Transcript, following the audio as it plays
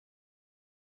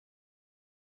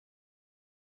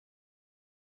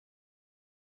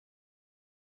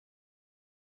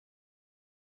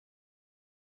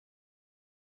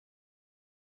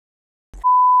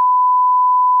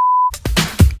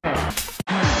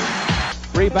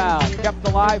Rebound kept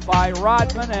alive by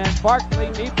Rodman, and Barkley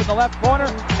deep in the left corner,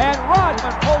 and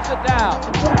Rodman pulls it down.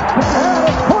 And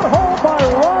a foothold by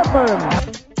Rodman.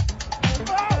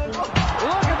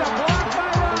 Look at the block by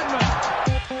Rodman.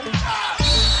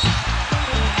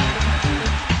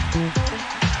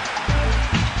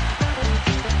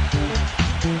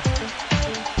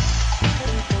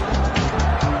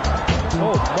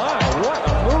 Oh my, what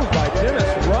a move by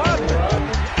Dennis Rodman.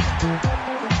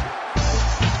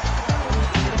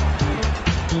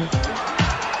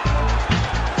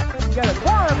 Get it,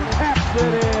 Worm taps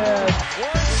it in.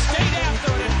 Warren stayed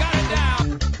after it and got it down.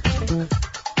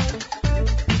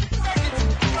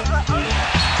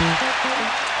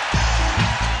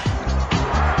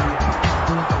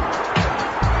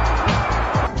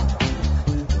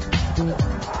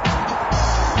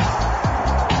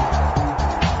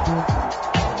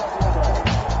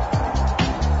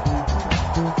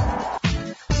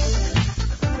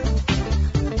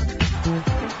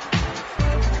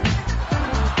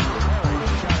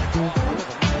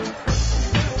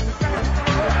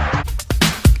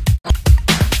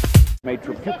 Made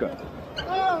Trapuka.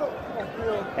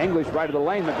 English right of the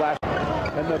lane, the glass.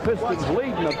 And the Pistons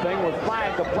leading the thing with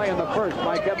 5 to play in the first.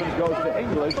 Mike Evans goes to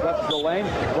English, left the lane,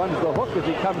 runs the hook as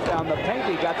he comes down the paint.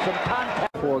 He got some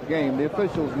contact. For a game, the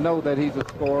officials know that he's a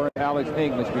scorer, Alex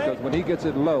English, because when he gets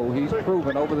it low, he's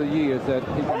proven over the years that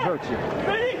he can hurt you.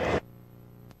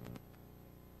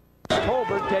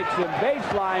 Tolbert takes him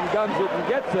baseline, guns it and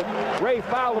gets it. Ray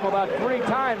fouled him about 3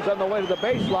 times on the way to the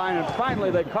baseline, and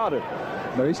finally they caught it.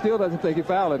 No, he still doesn't think he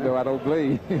fouled it, though, I don't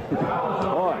believe.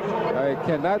 Boy.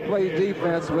 Cannot play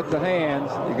defense with the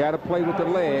hands. You got to play with the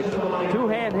legs.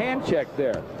 2-hand check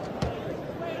there.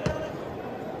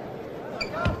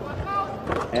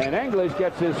 And English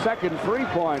gets his second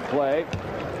three-point play.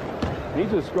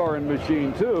 He's a scoring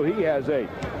machine, too. He has a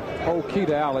whole key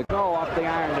to Alex. No, off the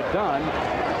iron to Dunn.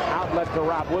 Outlet to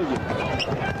Rob Williams.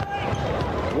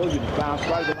 Williams bounced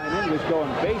right to the line. English going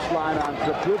baseline on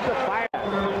Trapuka. Fire.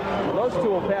 Well, those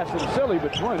two will pass him silly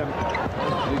between them.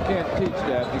 You can't teach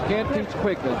that. You can't teach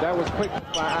quickness. That was quickness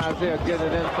by Isaiah getting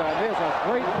it inside. There's a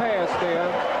great pass there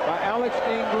by Alex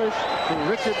English to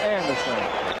Richard Anderson.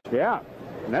 Yeah.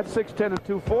 And that's 6'10" and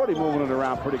 240 moving it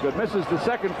around pretty good. Misses the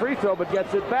second free throw, but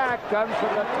gets it back. Guns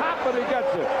from the top, and he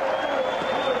gets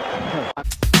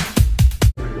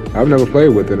it. I've never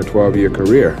played with in a 12-year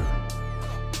career.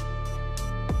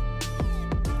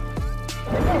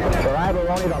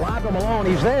 Malone,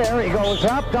 he's there. He goes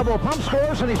up, double pump,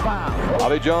 scores, and he's fouled.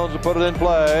 Bobby Jones will put it in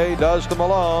play. Does to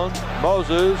Malone.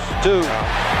 Moses, 2.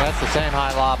 That's the same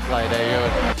high lob play they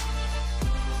used.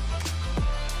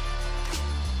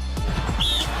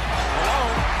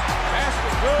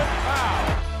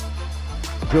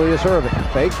 Julius Irving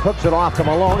fakes, hooks it off to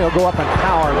Malone. He'll go up and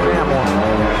power jam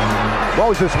one.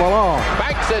 Moses Malone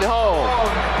banks it home.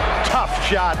 Tough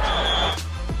shot.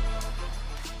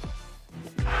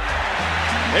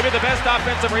 Maybe the best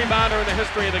offensive rebounder in the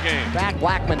history of the game. Back,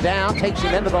 Blackman down, takes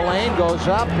him into the lane, goes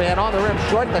up, and on the rim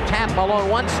short. The tap Malone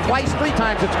once, twice, 3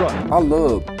 times. It's good. I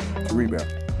love the rebound.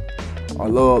 I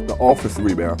love the offensive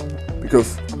rebound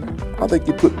because I think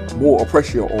you put more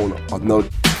pressure on another.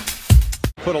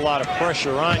 Put a lot of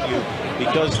pressure on you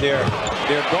because their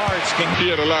guards can. He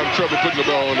had a lot of trouble putting the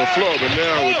ball on the floor, but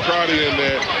now with Crowder in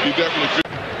there, he definitely.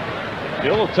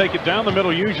 Hill will take it down the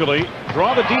middle usually,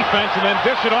 draw the defense, and then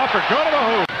dish it off or go to the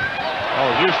hoop.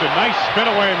 Oh, Houston, nice spin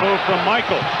away move from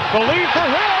Michael. The lead for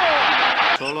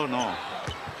Hill. Solo no.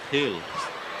 Hill.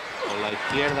 Con la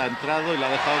izquierda entrado y la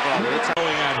ha dejado con la derecha.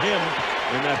 Going at him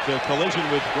in that collision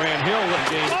with Grant Hill in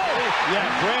game. Yeah,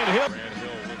 Grant Hill. Grant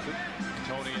Hill with it.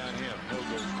 Tony on him. Hill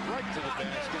goes right to the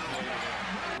basket.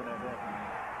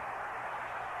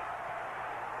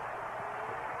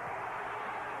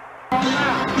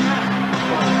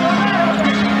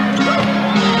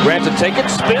 Grant to take it,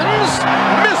 spins,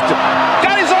 missed it,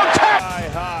 got his own tap.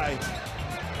 High.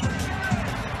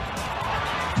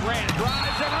 Grant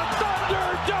drives and a thunder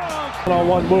dunk. On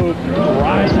one move,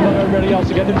 rise above everybody else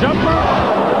to get the jumper.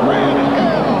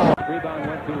 Rebound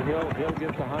went to Hill. Hill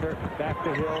gives to Hunter. Back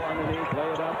to Hill underneath.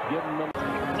 Lay it up. Give him the.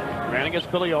 Ran against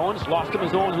Billy Owens. Lost him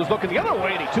as Owens was looking the other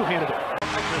way, and he two-handed it.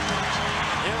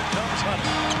 Here comes Hunter.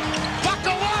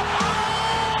 Buckle up!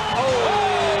 Oh!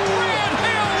 Grant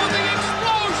Hill with the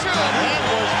explosion! That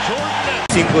was Jordan.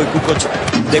 5 y Kukoc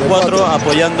de 4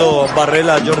 apoyando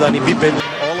Barrela, Jordan y Pippen.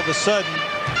 All of a sudden,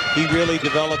 he really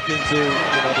developed into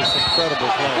this incredible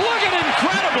play. Look at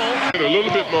incredible! A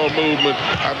little bit more movement.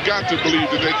 I've got to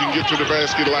believe that they can get to the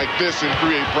basket like this and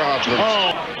create problems.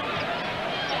 Oh.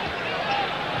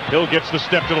 Hill gets the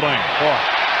step to the lane.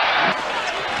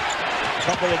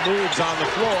 Couple of moves on the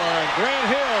floor, and Grant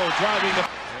Hill driving the...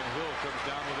 And Hill comes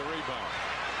down with a rebound.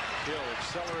 Hill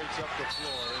accelerates up the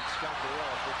floor, and Scott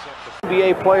Burrell picks up the...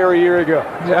 NBA player a year ago.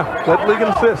 Yeah, led league in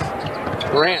assists.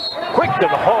 Grant, quick to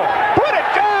the hole. Put it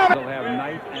down! They'll have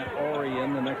Knight and Ori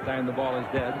in the next time the ball is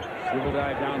dead. Dribble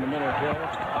dive down the middle. Hill.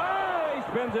 Oh, he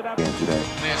spins it up.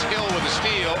 There's Hill with the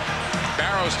steal.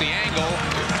 Barrows the angle,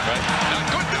 but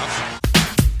not good enough.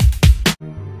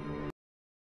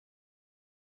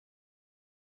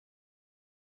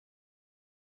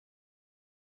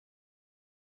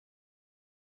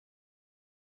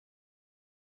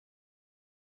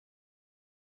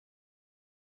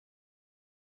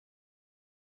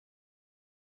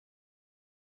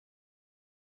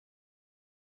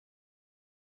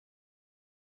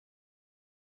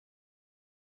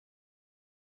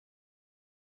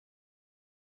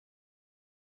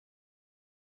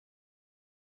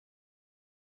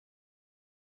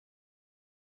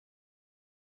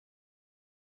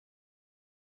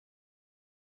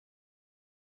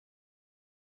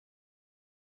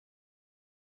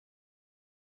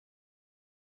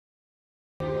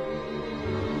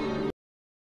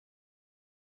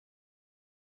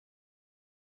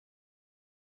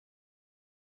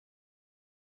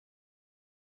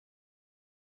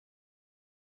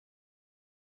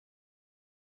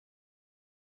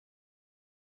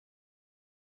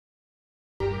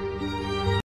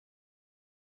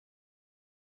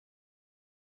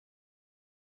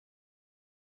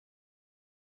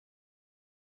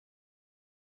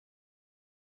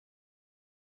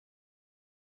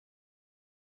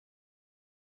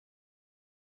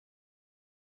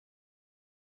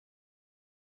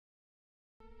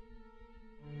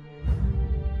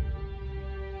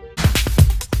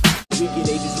 Wicked,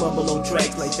 they just mumble on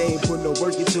tracks like they ain't put no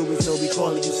work into it, so we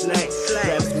calling you slack.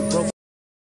 Raps we broke.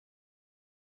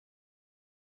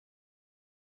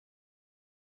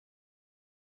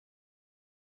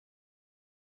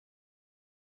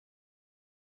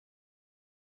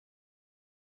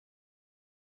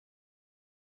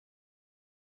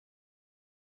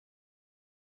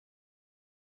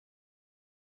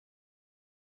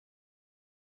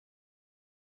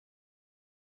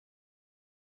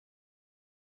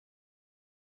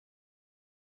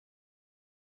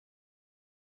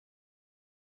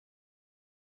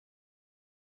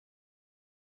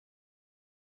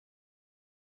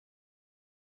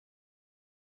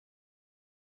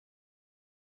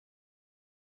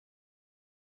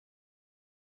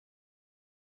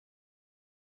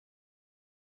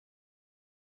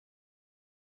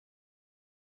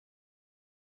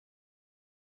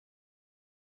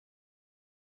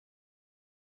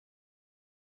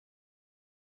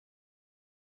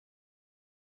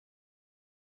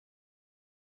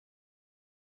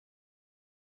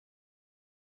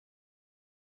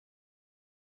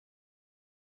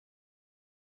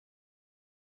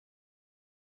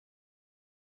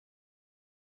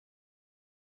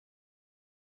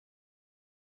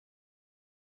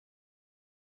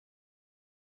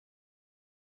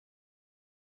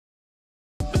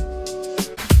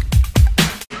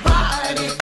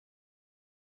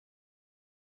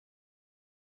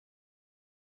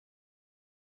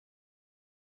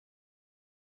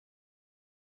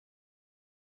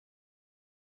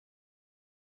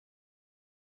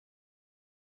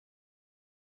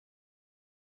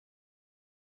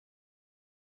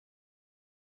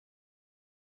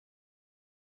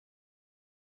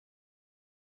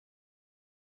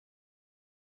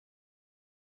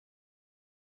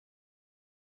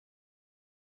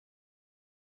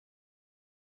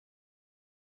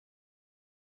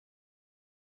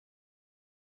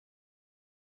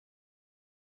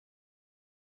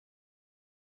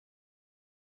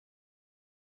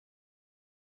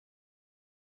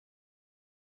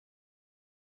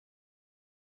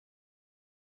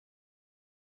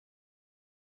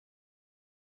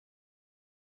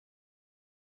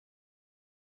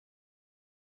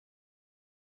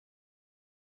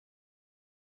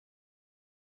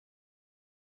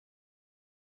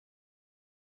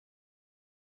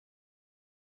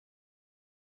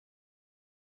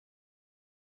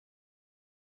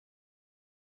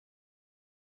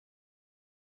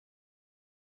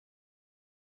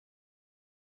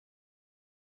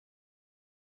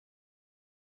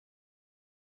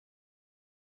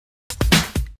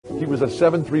 He was a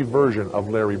 7-3 version of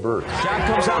Larry Bird. Shot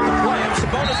comes out to play him.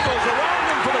 Sabonis goes around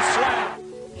him for the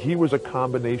slam. He was a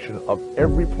combination of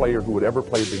every player who had ever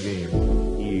played the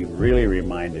game. He really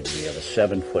reminded me of a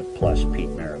 7-foot-plus Pete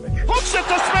Maravich. Hooks it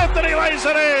to Smith and he lays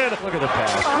it in. Look at the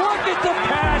pass. Look at the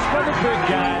pass from the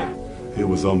big guy. It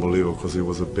was unbelievable because he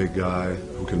was a big guy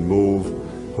who can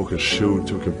move who can shoot,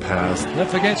 who can pass.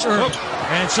 Left against Irving.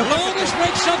 And Sabonis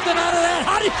makes something out of that.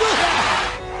 How do you do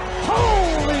that?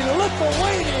 Holy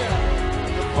Lithuania!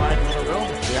 5 in a row.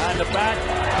 Behind the back.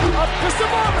 Up to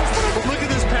Sabonis. Look at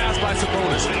this pass by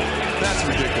Sabonis. That's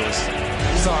ridiculous.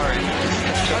 Sorry.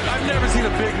 I've never seen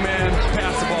a big man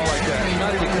pass the ball like that.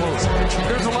 Not even close.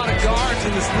 There's a lot of guards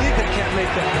in this league that can't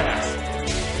make that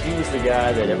pass. He was the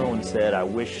guy that everyone said, I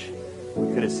wish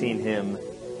we could have seen him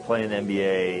play in the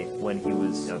NBA when he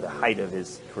was the height of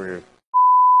his career.